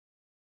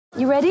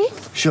You ready?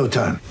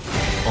 Showtime.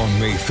 On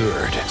May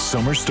 3rd,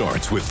 summer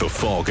starts with The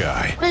Fall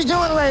Guy. Let's do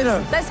it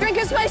later. Let's drink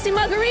a spicy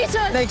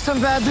margarita. Make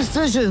some bad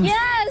decisions.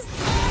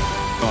 Yes!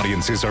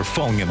 Audiences are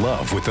falling in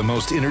love with the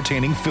most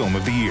entertaining film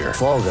of the year.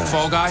 Fall Guy.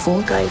 Fall Guy?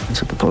 Fall Guy.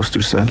 That's what the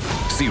poster said.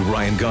 See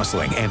Ryan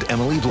Gosling and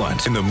Emily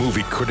Blunt in the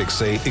movie critics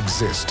say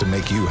exists to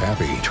make you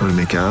happy. Trying to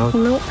make it out?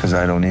 Nope. Because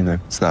I don't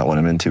either. It's not what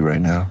I'm into right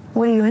now.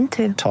 What are you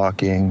into?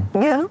 Talking.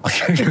 Yeah.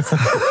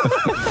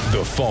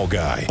 The Fall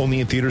Guy.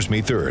 Only in theaters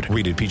May 3rd.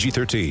 Rated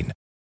PG-13.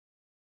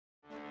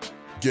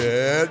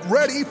 Get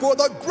ready for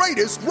the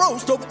greatest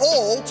roast of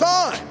all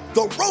time.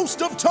 The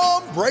Roast of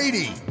Tom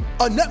Brady.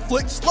 A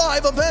Netflix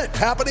live event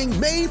happening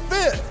May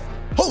 5th.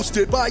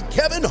 Hosted by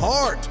Kevin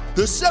Hart.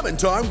 The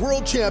 7-time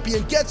world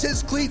champion gets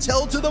his cleats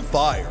held to the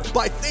fire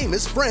by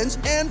famous friends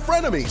and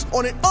frenemies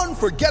on an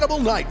unforgettable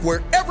night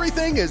where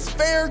everything is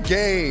fair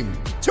game.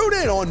 Tune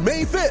in on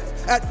May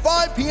 5th at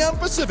 5 p.m.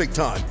 Pacific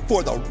time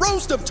for the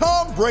Roast of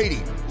Tom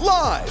Brady.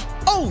 Live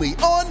only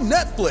on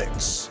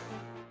Netflix.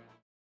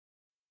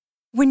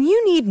 When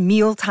you need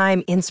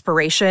mealtime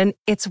inspiration,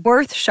 it's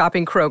worth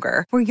shopping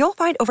Kroger, where you'll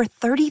find over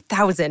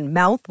 30,000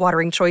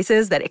 mouth-watering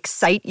choices that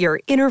excite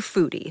your inner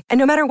foodie. And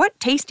no matter what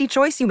tasty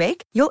choice you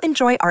make, you'll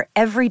enjoy our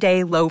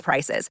everyday low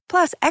prices,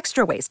 plus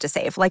extra ways to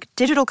save, like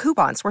digital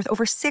coupons worth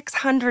over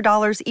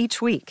 $600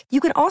 each week. You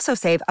can also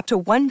save up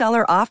to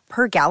 $1 off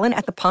per gallon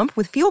at the pump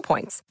with fuel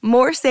points.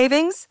 More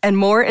savings and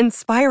more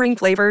inspiring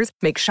flavors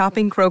make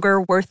shopping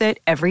Kroger worth it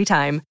every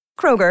time.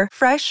 Kroger,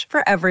 fresh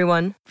for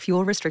everyone.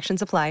 Fuel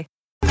restrictions apply.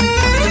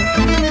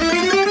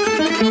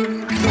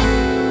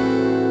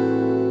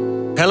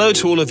 Hello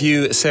to all of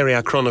you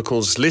Serie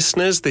Chronicles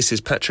listeners. This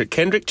is Patrick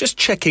Kendrick, just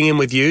checking in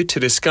with you to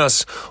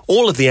discuss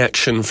all of the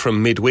action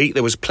from midweek.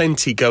 There was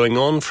plenty going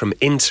on, from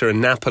Inter and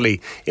Napoli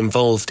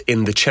involved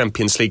in the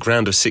Champions League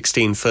round of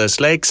 16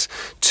 first legs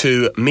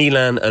to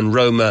Milan and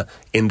Roma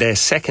in their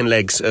second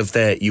legs of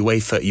their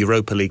UEFA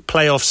Europa League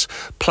playoffs.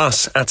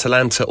 Plus,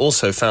 Atalanta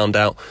also found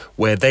out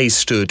where they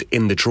stood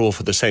in the draw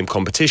for the same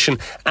competition.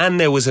 And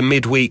there was a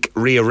midweek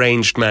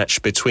rearranged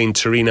match between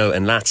Torino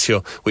and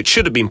Lazio, which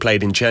should have been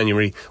played in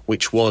January,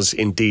 which was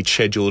indeed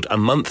scheduled a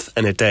month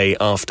and a day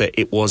after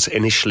it was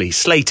initially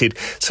slated.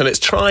 So let's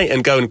try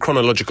and go in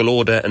chronological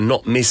order and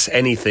not miss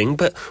anything,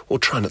 but we'll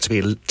try not to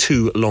be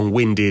too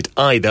long-winded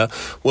either.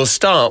 We'll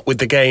start with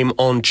the game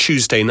on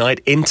Tuesday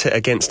night, Inter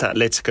against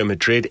Atletico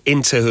Madrid.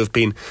 Inter, who have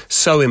been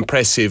so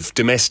impressive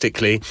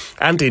domestically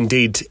and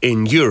indeed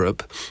in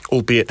Europe,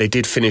 albeit they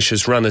did finish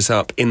as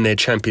runners-up in their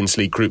Champions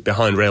League group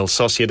behind Real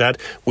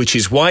Sociedad, which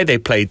is why they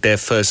played their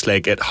first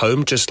leg at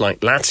home, just like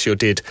Lazio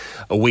did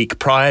a week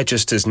prior,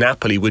 just as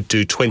Napoli would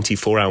do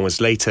 24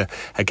 hours later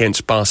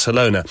against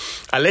Barcelona.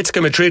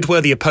 Atletico Madrid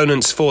were the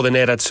opponents for the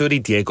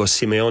Nerazzurri. Diego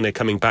Simeone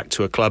coming back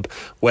to a club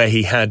where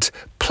he had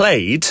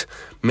played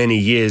many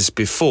years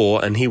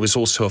before, and he was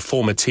also a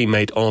former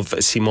teammate of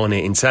Simone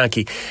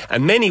Inzaghi.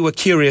 And many were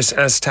curious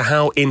as to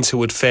how Inter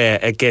would fare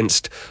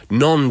against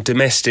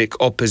non-domestic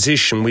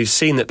opposition. We've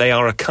seen that they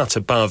are a cut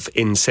above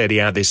in Serie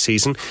A this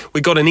season. We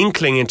got an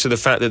inkling into the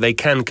fact that they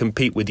can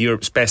compete with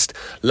Europe's best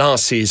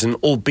last season,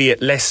 albeit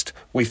lest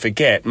we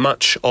forget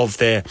much of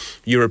their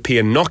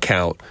European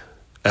knockout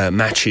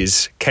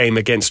matches came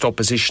against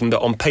opposition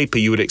that on paper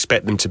you would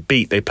expect them to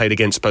beat. They played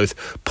against both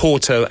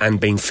Porto and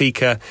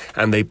Benfica,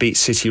 and they beat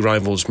city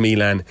rivals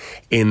Milan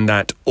in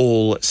that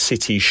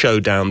all-city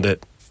showdown,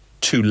 that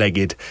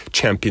two-legged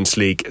Champions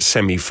League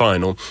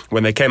semi-final.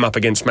 When they came up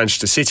against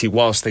Manchester City,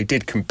 whilst they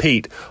did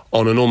compete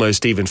on an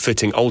almost even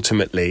footing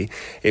ultimately,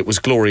 it was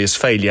glorious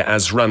failure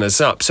as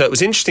runners-up. So it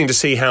was interesting to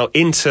see how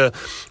Inter,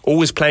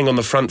 always playing on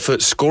the front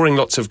foot, scoring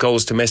lots of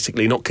goals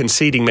domestically, not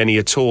conceding many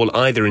at all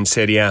either in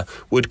Serie A,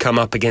 would come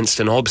up against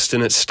an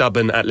obstinate,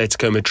 stubborn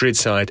Atletico Madrid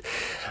side.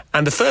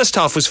 And the first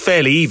half was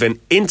fairly even.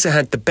 Inter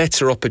had the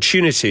better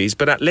opportunities,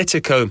 but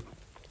Atletico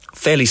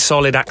fairly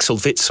solid. Axel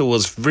Witsel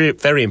was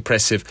very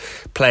impressive,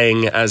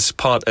 playing as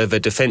part of a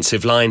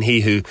defensive line.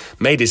 He who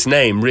made his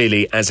name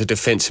really as a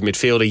defensive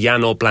midfielder.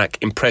 Jan Oblak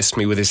impressed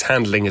me with his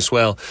handling as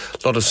well.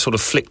 A lot of sort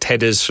of flicked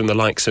headers from the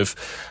likes of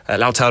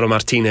Lautaro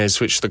Martinez,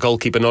 which the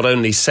goalkeeper not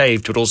only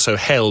saved but also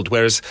held,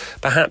 whereas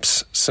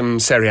perhaps some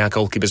Serie A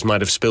goalkeepers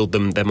might have spilled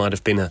them. There might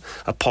have been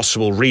a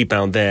possible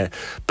rebound there.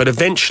 But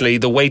eventually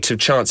the weight of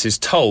chances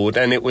told,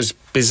 and it was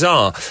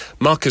bizarre.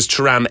 Marcus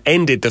Thuram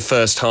ended the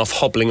first half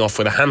hobbling off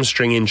with a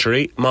hamstring injury.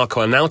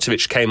 Marko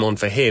Arnautovic came on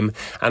for him,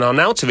 and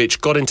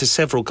Arnautovic got into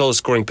several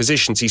goal-scoring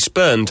positions. He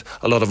spurned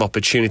a lot of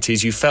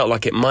opportunities. You felt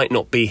like it might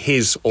not be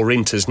his or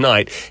Inter's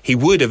night. He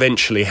would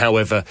eventually,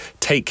 however,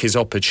 take his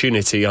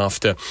opportunity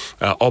after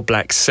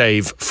Oblak's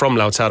save from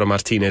Lautaro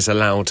Martinez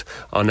allowed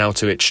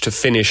Arnautovic to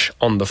finish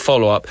on the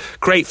follow-up.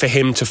 Great for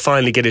him to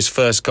finally get his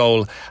first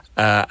goal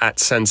at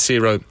San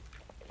Siro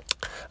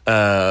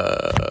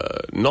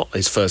not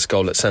his first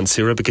goal at San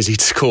Siro, because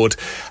he'd scored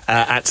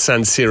at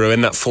San Siro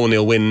in that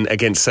 4-0 win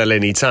against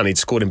Salernitana. He'd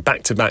scored in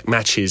back-to-back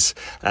matches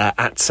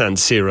at San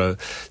Siro.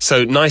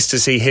 So nice to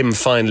see him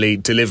finally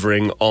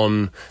delivering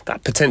on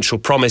that potential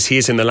promise. He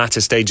is in the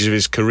latter stages of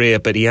his career,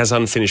 but he has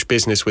unfinished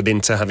business with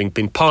Inter, having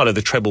been part of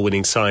the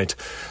treble-winning side,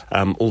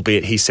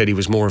 albeit he said he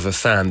was more of a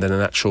fan than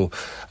an actual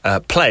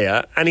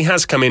player, and he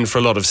has come in for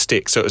a lot of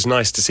stick, so it was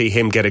nice to see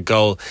him get a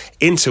goal.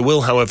 Inter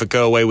will, however,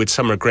 go away with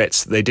some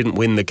regrets that they didn't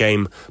win the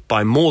game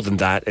by more than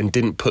that and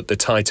didn't put the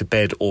tie to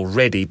bed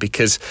already,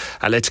 because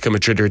Atletico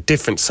Madrid are a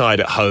different side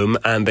at home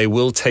and they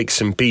will take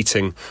some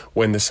beating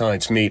when the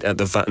sides meet at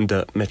the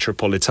Wanda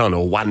Metropolitano,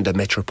 or Wanda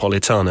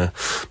Metropolitano.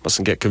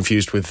 Mustn't get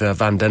confused with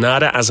Wanda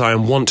Nada, as I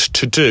am wont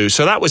to do.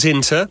 So that was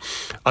Inter,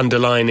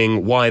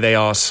 underlining why they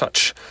are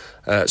such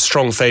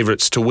strong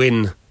favourites to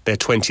win their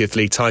 20th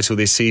league title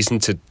this season,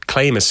 to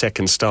claim a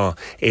second star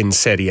in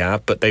Serie A,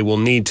 but they will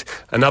need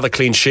another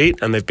clean sheet,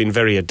 and they've been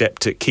very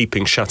adept at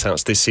keeping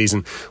shutouts this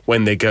season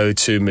when they go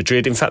to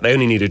Madrid. In fact, they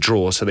only need a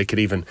draw, so they could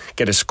even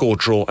get a score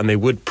draw and they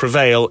would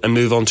prevail and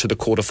move on to the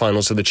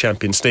quarterfinals of the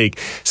Champions League.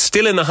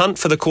 Still in the hunt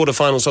for the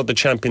quarterfinals of the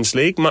Champions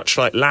League, much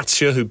like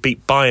Lazio, who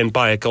beat Bayern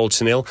by a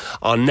 0-0,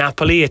 are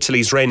Napoli,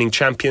 Italy's reigning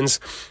champions,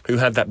 who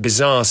had that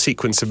bizarre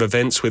sequence of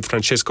events with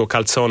Francesco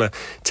Calzona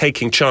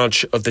taking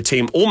charge of the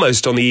team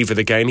almost on the eve of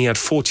the game. He had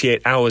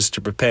 48 hours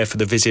to prepare for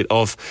the visit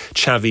of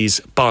Xavi's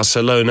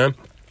Barcelona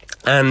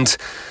and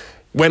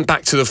went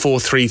back to the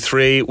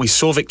 4-3-3. We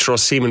saw Victor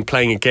Osimhen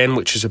playing again,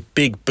 which is a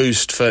big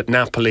boost for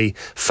Napoli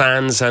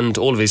fans and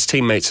all of his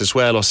teammates as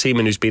well.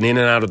 Osimhen, who's been in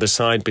and out of the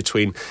side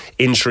between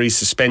injury,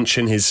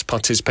 suspension, his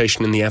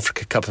participation in the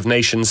Africa Cup of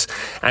Nations.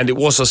 And it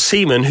was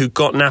Osimhen who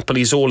got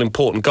Napoli's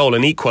all-important goal,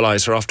 an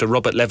equaliser, after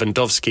Robert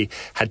Lewandowski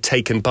had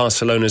taken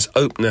Barcelona's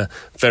opener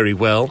very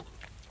well.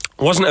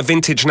 It wasn't a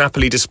vintage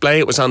Napoli display.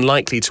 It was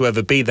unlikely to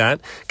ever be that.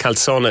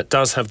 Calzona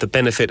does have the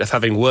benefit of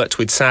having worked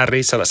with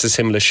Sarri, so that's a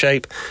similar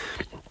shape.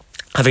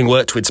 Having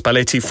worked with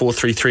Spalletti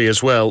 4-3-3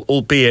 as well,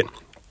 albeit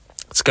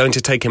it's going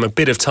to take him a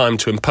bit of time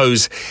to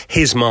impose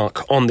his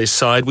mark on this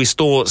side. We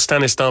saw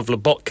Stanislav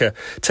Lobotka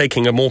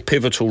taking a more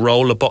pivotal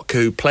role. Lobotka,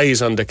 who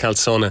plays under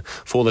Calzona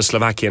for the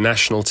Slovakia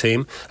national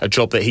team, a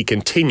job that he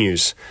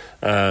continues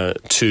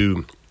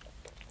to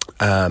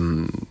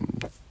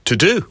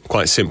do,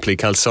 quite simply.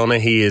 Calzona,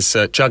 he is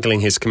juggling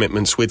his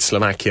commitments with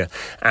Slovakia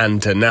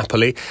and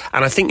Napoli,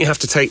 and I think you have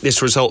to take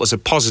this result as a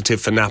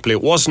positive for Napoli.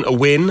 It wasn't a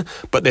win,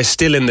 but they're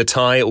still in the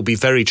tie. It will be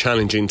very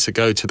challenging to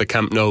go to the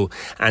Camp Nou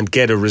and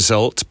get a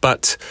result,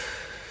 but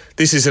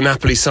this is a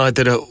Napoli side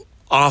that are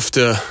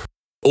after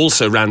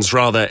also runs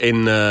rather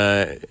in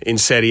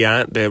Serie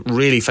A. They're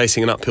really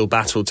facing an uphill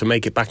battle to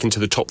make it back into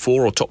the top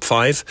 4 or top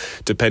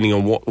 5, depending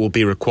on what will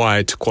be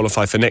required to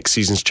qualify for next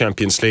season's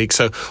Champions League.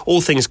 So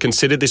all things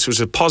considered, this was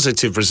a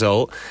positive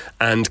result,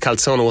 and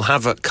Calzona will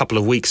have a couple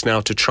of weeks now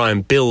to try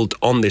and build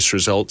on this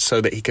result so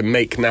that he can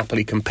make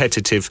Napoli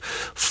competitive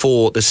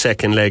for the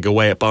second leg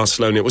away at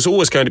Barcelona. It was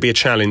always going to be a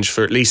challenge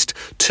for at least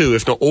 2,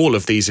 if not all,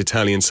 of these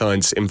Italian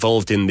sides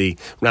involved in the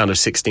round of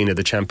 16 of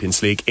the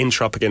Champions League.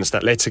 Inter up against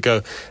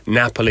Atletico,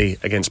 Napoli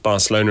against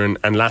Barcelona,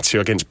 and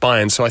Lazio against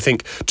Bayern. So I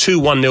think 2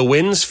 1-0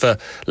 wins for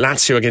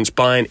Lazio against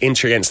Bayern,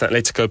 Inter against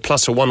Atletico,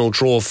 plus a 1-1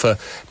 draw for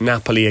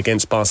Napoli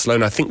against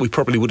Barcelona. I think we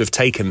probably would have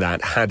taken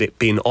that had it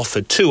been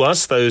offered to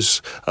us,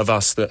 those of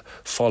us that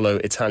follow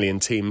Italian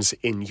teams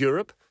in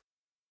Europe.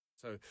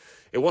 So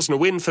it wasn't a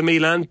win for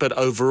Milan, but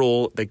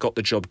overall they got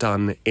the job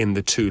done in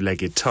the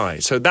 2-legged tie.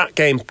 So that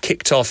game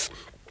kicked off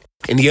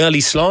in the early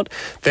slot.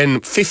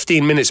 Then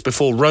 15 minutes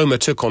before Roma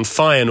took on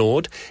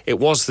Feyenoord, it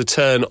was the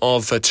turn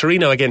of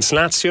Torino against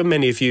Lazio.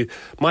 Many of you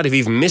might have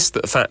even missed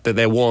the fact that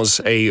there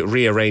was a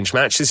rearranged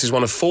match. This is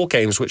one of 4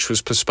 games which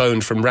was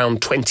postponed from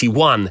round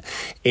 21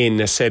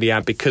 in Serie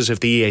A because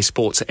of the EA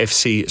Sports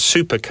FC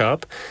Super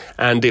Cup.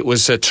 And it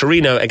was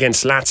Torino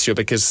against Lazio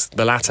because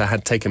the latter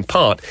had taken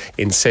part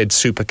in said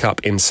Super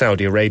Cup in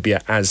Saudi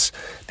Arabia as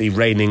the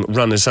reigning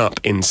runners-up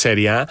in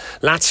Serie A.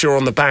 Lazio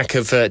on the back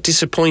of a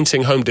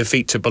disappointing home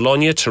defeat to Bologna.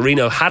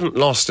 Torino hadn't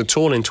lost at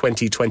all in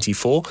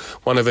 2024,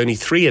 one of only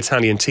 3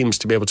 Italian teams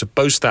to be able to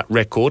boast that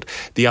record,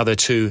 the other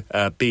 2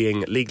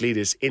 being league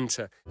leaders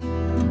Inter.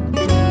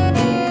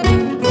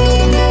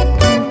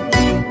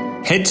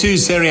 Head to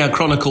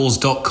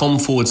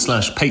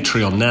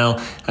SerieAchronicles.com/Patreon now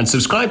and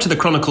subscribe to the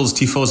Chronicles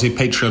Tifosi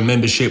Patreon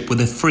membership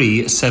with a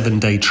free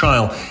 7-day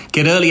trial.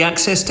 Get early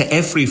access to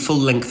every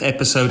full-length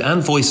episode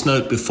and voice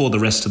note before the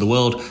rest of the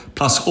world.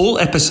 Plus, all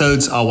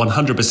episodes are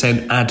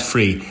 100%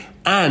 ad-free.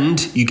 And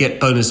you get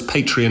bonus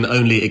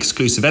Patreon-only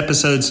exclusive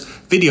episodes,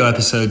 video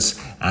episodes,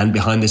 and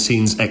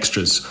behind-the-scenes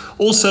extras.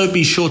 Also,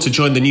 be sure to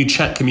join the new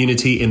chat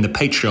community in the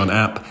Patreon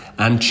app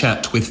and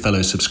chat with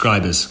fellow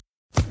subscribers.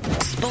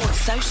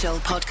 Sports Social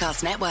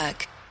Podcast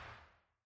Network.